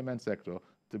entertainment sector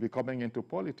to be coming into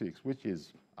politics, which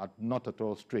is not at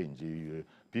all strange.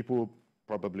 People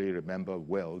probably remember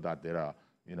well that there are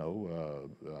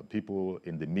people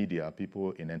in the media,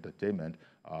 people in entertainment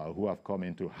who have come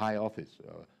into high office.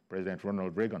 President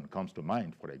Ronald Reagan comes to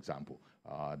mind, for example.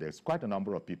 There's quite a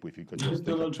number of people, if you could just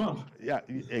Donald Trump. Yeah,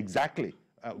 exactly.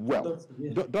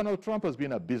 Donald Trump has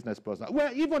been a business person.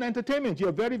 Well, even entertainment,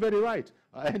 you're very, very right.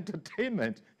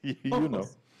 Entertainment, you know.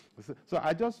 So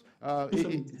I just,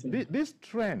 this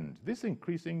trend, this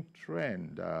increasing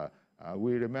trend,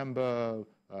 we remember,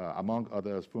 among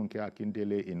others, Funke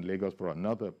Akindele in Lagos for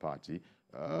another party.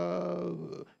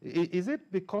 Is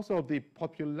it because of the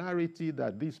popularity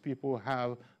that these people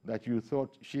have that you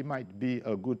thought she might be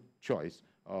a good choice?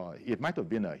 It might have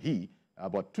been a he,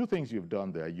 but two things you've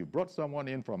done there. You brought someone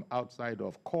in from outside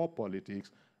of core politics,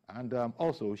 and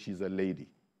also she's a lady.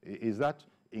 Is that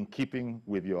in keeping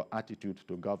with your attitude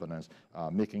to governance,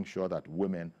 making sure that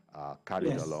women are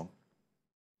carried along?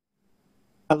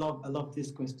 I love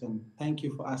this question. Thank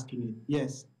you for asking it.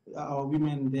 Yes, our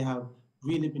women, they have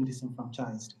really been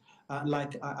disenfranchised.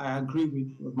 Like I agree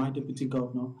with my deputy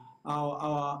governor,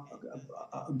 our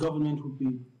government would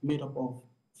be made up of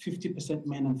 50%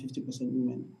 men and 50%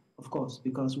 women, of course,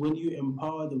 because when you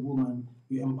empower the woman,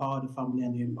 you empower the family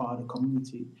and you empower the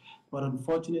community. But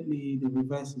unfortunately, the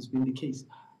reverse has been the case.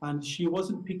 And she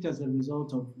wasn't picked as a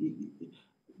result of,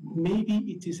 maybe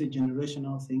it is a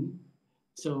generational thing.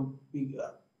 So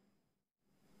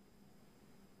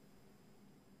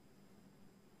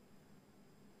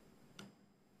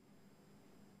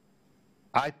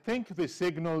I think the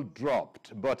signal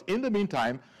dropped, but in the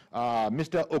meantime,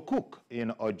 Mr. Okuk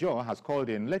in Ojo has called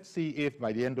in. Let's see if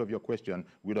by the end of your question,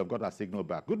 we'd have got our signal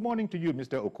back. Good morning to you,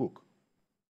 Mr. Okuk.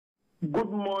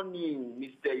 Good morning,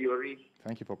 Mr. Yori.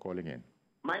 Thank you for calling in.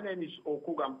 My name is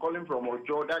Okuk. I'm calling from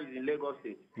Ojo, that is in Lagos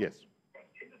State. Yes.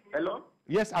 Hello?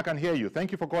 Yes, I can hear you.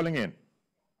 Thank you for calling in.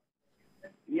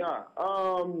 Yeah,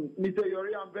 Mr.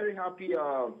 Yori, I'm very happy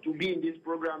to be in this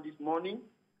program this morning.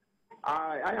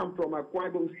 I am from Akwa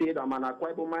Ibom State. I'm an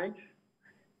Akwa Ibomite.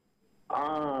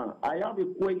 I have a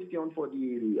question for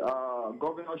the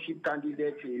governorship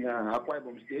candidate in Akwa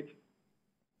Ibom State.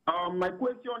 My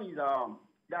question is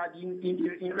that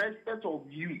in respect of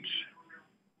youth,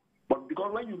 but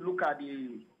because when you look at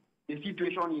the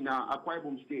situation in Akwa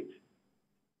Ibom State,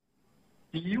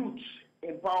 the youth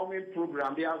empowerment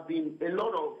program, there have been a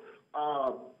lot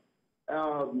of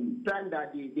time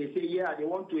that they say, yeah, they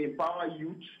want to empower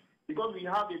youth, because we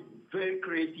have a very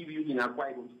creative youth in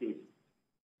Akwa Ibom State.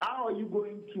 How are you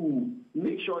going to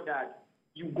make sure that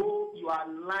you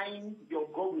align your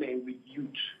government with youth?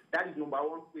 That is number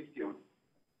one question.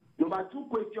 Number two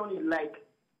question is like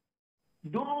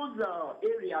those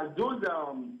areas,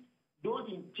 those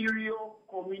interior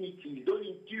communities, those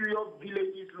interior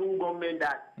villages, local government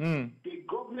that the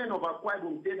government of Akwa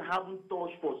Ibom State haven't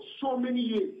touched for so many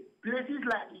years. Places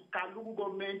like Ikalugu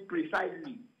government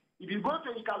precisely. If you go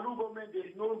to Ikalu government, there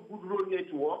is no good road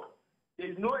network. There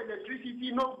is no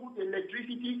electricity, no good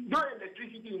electricity, no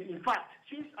electricity. In fact,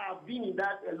 since I've been in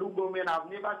that local government, I've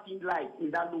never seen light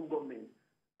in that local government.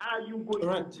 Are you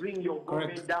going to bring your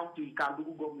government down to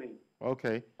Ikalu government?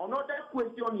 Okay. Another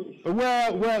question is...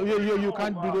 Well, you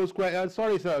can't do those questions.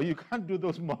 Sorry, sir, you can't do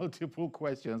those multiple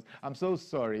questions. I'm so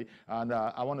sorry. And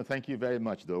I want to thank you very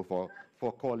much, though,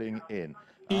 for calling in.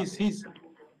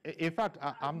 In fact,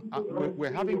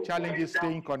 we're having challenges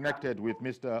staying connected with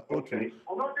Mr. Otu.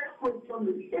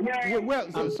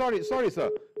 Well, sorry, sir.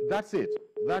 That's it.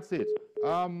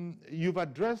 You've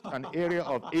addressed an area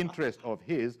of interest of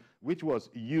his, which was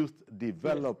youth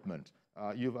development.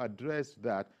 You've addressed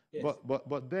that. Yes.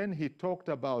 But then he talked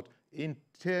about the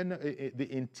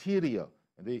interior,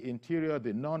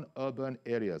 the non-urban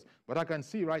areas. But I can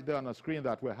see right there on the screen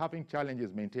that we're having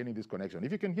challenges maintaining this connection.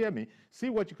 If you can hear me, see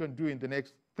what you can do in the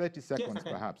next 30 seconds,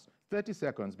 perhaps. 30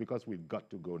 seconds, because we've got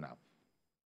to go now.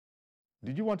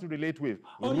 Did you want to relate with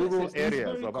rural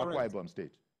areas of Akwa Ibom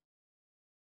State?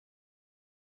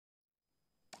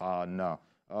 No.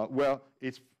 Well,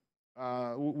 it's...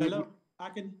 Hello? I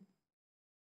can...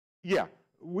 Yeah.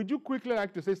 Would you quickly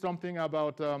like to say something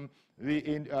about the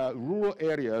rural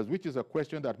areas, which is a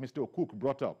question that Mr. Okuk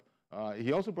brought up?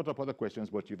 He also brought up other questions,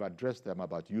 but you've addressed them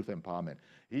about youth empowerment.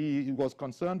 He was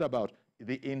concerned about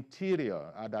the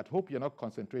interior, and I hope you're not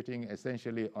concentrating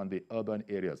essentially on the urban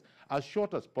areas. As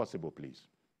short as possible, please.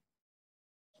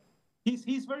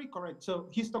 He's very correct. So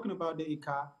he's talking about the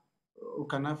Ika,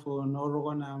 Ukanafo,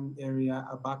 Norogonam area,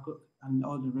 Abako, and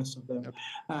all the rest of them.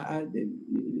 Okay.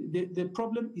 The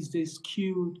problem is the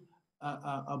skewed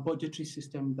budgetary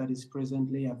system that is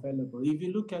presently available. If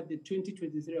you look at the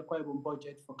 2023 Akwa Ibom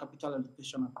budget for capital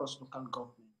allocation across local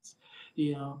governments,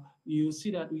 you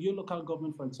see that your local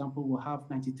government, for example, will have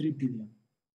 93 billion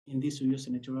in this Uyo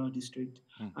senatorial district,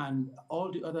 and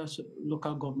all the other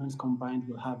local governments combined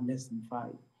will have less than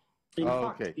 5. In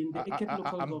fact, in the Eket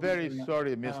local I'm very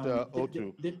sorry, Mr.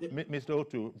 Otu. Mr.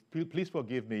 Otu, please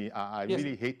forgive me. I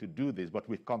really hate to do this, but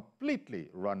we've completely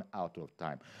run out of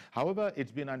time. However,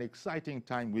 it's been an exciting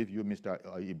time with you, Mr.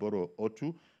 Iboro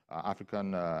Otu,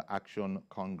 African Action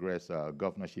Congress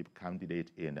governorship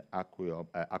candidate in Akwa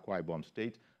Ibom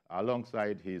State,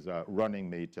 alongside his running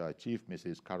mate, Chief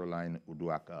Mrs. Caroline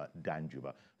Uduak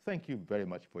Danjuba. Thank you very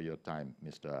much for your time,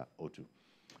 Mr. Otu.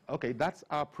 Okay, that's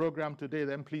our program today.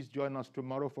 Then please join us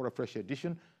tomorrow for a fresh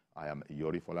edition. I am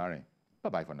Yori Folarin.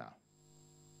 Bye-bye for now.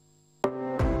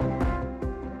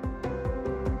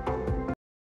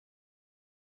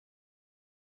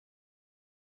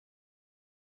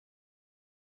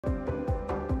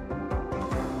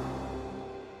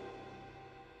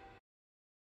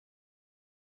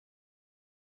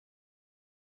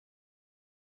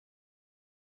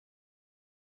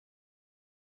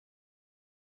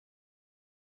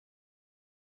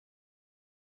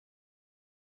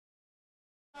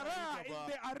 In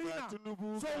the arena.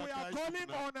 So we are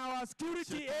calling on our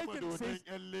security agencies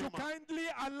to kindly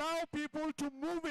allow people to move